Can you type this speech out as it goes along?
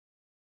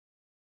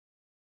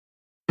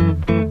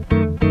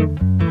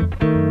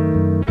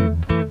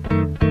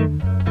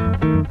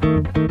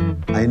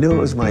I knew it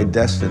was my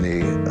destiny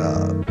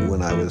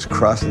when I was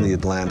crossing the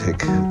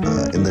Atlantic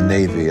in the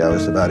Navy. I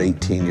was about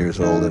 18 years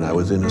old and I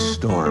was in a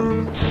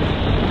storm.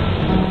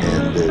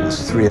 And it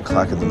was 3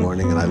 o'clock in the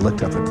morning and I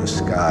looked up at the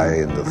sky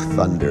and the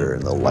thunder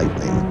and the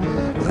lightning.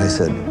 And I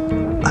said,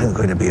 I'm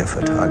going to be a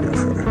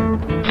photographer.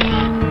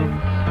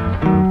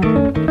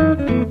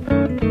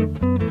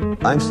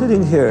 I'm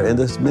sitting here in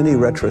this mini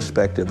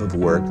retrospective of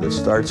work that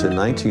starts in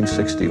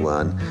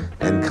 1961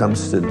 and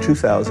comes to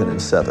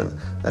 2007.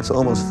 That's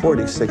almost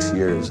 46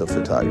 years of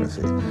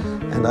photography.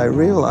 And I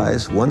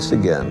realize once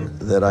again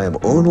that I am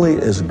only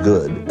as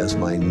good as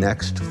my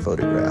next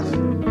photograph.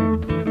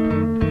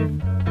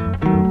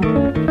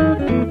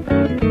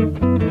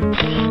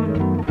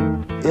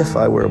 If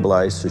I were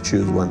obliged to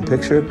choose one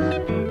picture,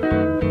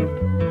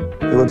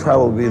 it would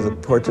probably be the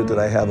portrait that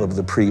I have of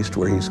the priest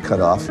where he's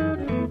cut off.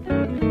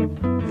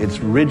 It's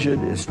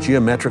rigid, it's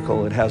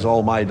geometrical, it has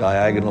all my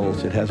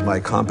diagonals, it has my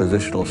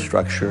compositional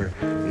structure,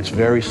 it's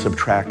very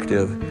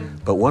subtractive.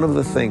 But one of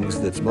the things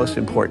that's most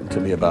important to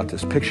me about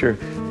this picture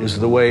is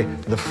the way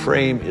the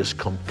frame is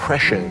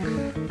pushing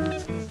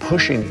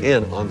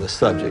in on the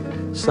subject.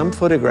 Some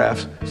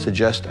photographs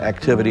suggest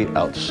activity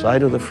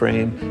outside of the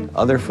frame,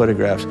 other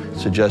photographs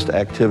suggest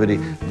activity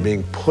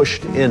being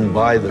pushed in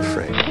by the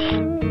frame.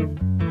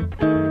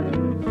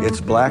 It's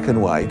black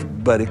and white,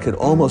 but it could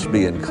almost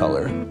be in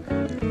color,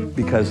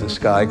 because the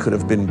sky could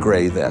have been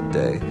gray that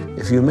day.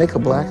 If you make a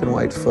black and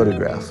white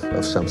photograph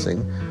of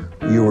something,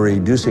 you are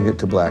reducing it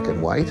to black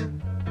and white,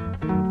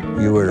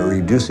 you are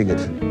reducing it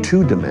to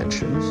 2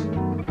 dimensions,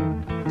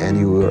 and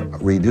you are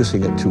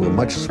reducing it to a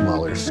much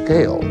smaller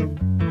scale.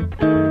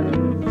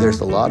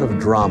 There's a lot of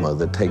drama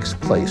that takes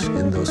place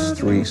in those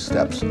 3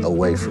 steps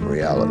away from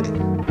reality.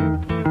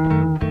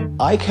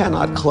 I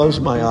cannot close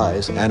my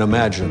eyes and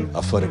imagine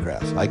a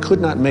photograph. I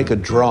could not make a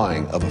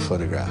drawing of a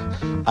photograph.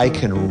 I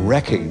can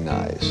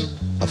recognize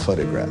a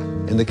photograph.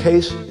 In the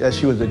case, as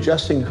she was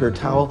adjusting her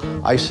towel,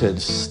 I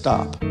said,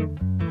 stop.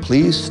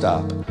 Please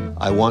stop.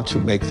 I want to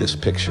make this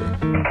picture.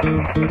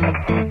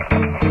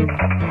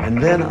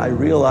 And then I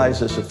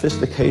realized the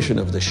sophistication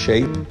of the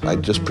shape. I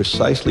just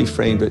precisely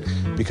framed it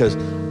because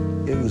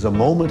it was a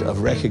moment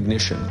of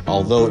recognition,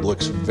 although it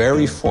looks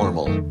very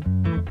formal.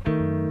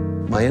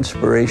 My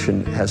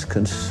inspiration has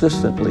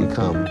consistently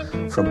come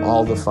from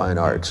all the fine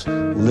arts: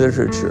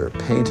 literature,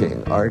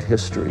 painting, art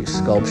history,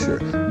 sculpture,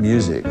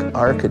 music,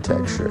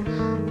 architecture.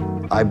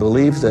 I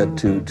believe that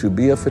to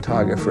be a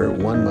photographer,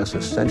 one must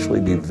essentially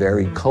be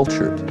very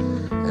cultured.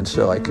 And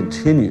so I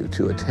continue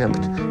to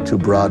attempt to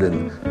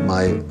broaden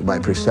my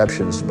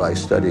perceptions by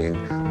studying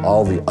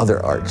all the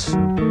other arts.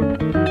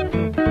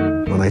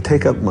 When I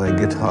take up my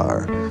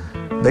guitar,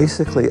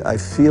 basically I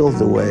feel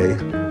the way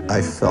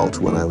I felt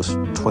when I was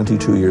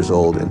 22 years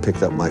old and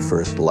picked up my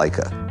first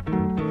Leica.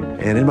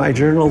 And in my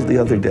journal the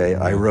other day,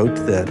 I wrote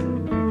that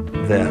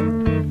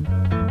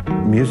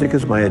music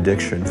is my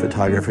addiction,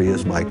 photography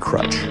is my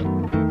crutch.